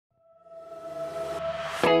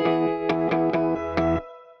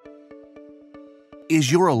Is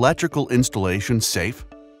your electrical installation safe?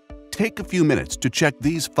 Take a few minutes to check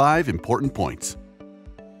these 5 important points.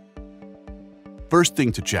 First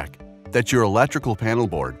thing to check, that your electrical panel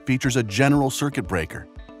board features a general circuit breaker,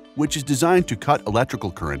 which is designed to cut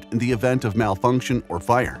electrical current in the event of malfunction or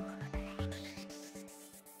fire.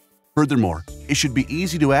 Furthermore, it should be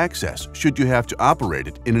easy to access should you have to operate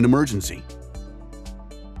it in an emergency.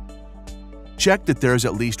 Check that there is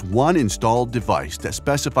at least one installed device that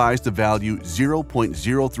specifies the value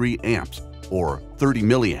 0.03 amps or 30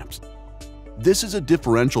 milliamps. This is a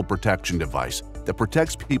differential protection device that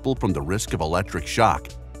protects people from the risk of electric shock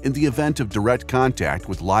in the event of direct contact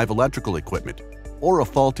with live electrical equipment or a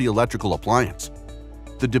faulty electrical appliance.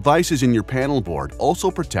 The devices in your panel board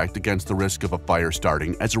also protect against the risk of a fire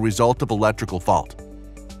starting as a result of electrical fault.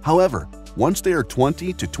 However, once they are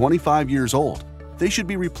 20 to 25 years old, they should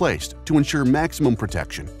be replaced to ensure maximum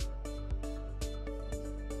protection.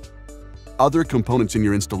 Other components in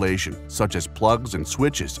your installation, such as plugs and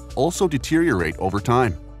switches, also deteriorate over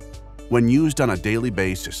time. When used on a daily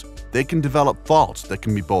basis, they can develop faults that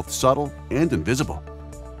can be both subtle and invisible.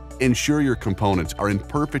 Ensure your components are in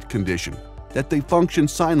perfect condition, that they function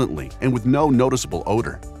silently and with no noticeable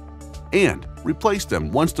odor, and replace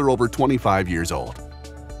them once they're over 25 years old.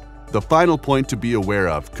 The final point to be aware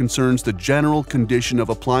of concerns the general condition of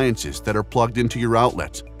appliances that are plugged into your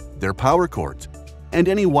outlets, their power cords, and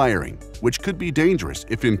any wiring, which could be dangerous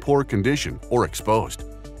if in poor condition or exposed.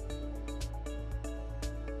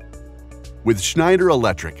 With Schneider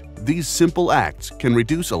Electric, these simple acts can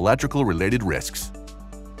reduce electrical-related risks.